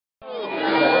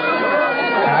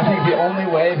think the only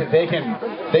way that they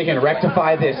can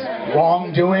rectify this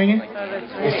wrongdoing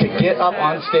is to get up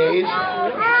on stage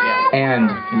and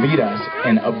lead us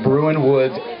in a Bruin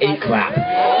Woods 8-clap.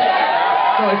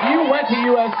 So if you went to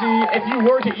USC, if you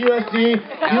work at USC,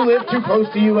 you live too close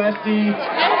to USC,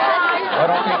 I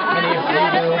don't think many of you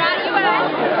do.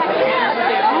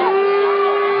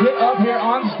 Get up here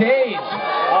on stage.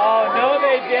 Oh, no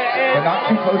they didn't. But not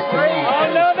too close to me. Oh,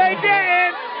 no they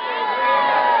didn't.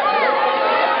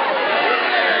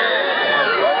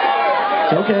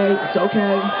 It's okay, it's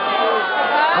okay.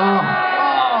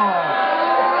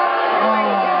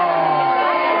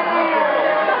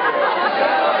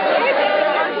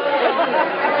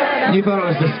 You thought it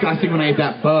was disgusting when I ate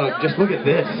that bug. Just look at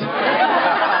this.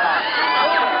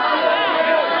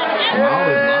 Wow,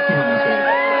 there's lots of them this week.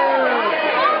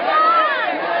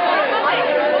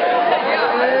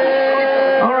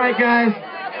 Alright, guys.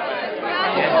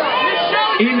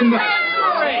 Even the...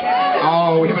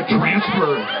 Oh, we have a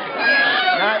transfer.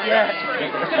 Not yet.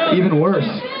 Even worse.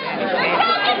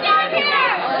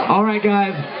 Alright,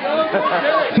 guys.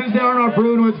 Since they are in our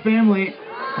Bruin Woods family,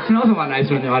 it smells a lot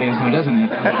nicer in the audience now, doesn't it?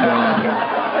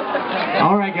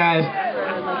 Alright, guys.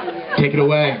 Take it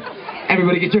away.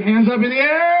 Everybody get your hands up in the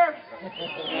air!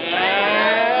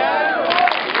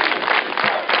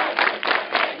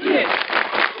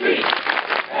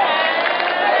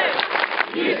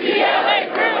 UCLA,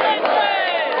 Bruin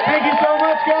Woods! Thank you so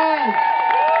much, guys!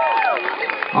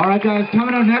 Alright, guys,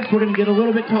 coming up next, we're going to get a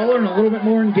little bit taller and a little bit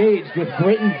more engaged with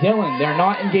Britt and Dylan. They're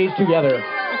not engaged together.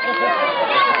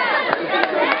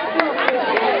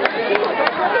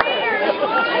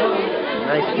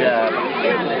 Nice job.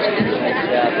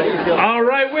 All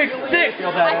right, week 6.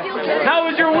 How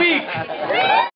was your week?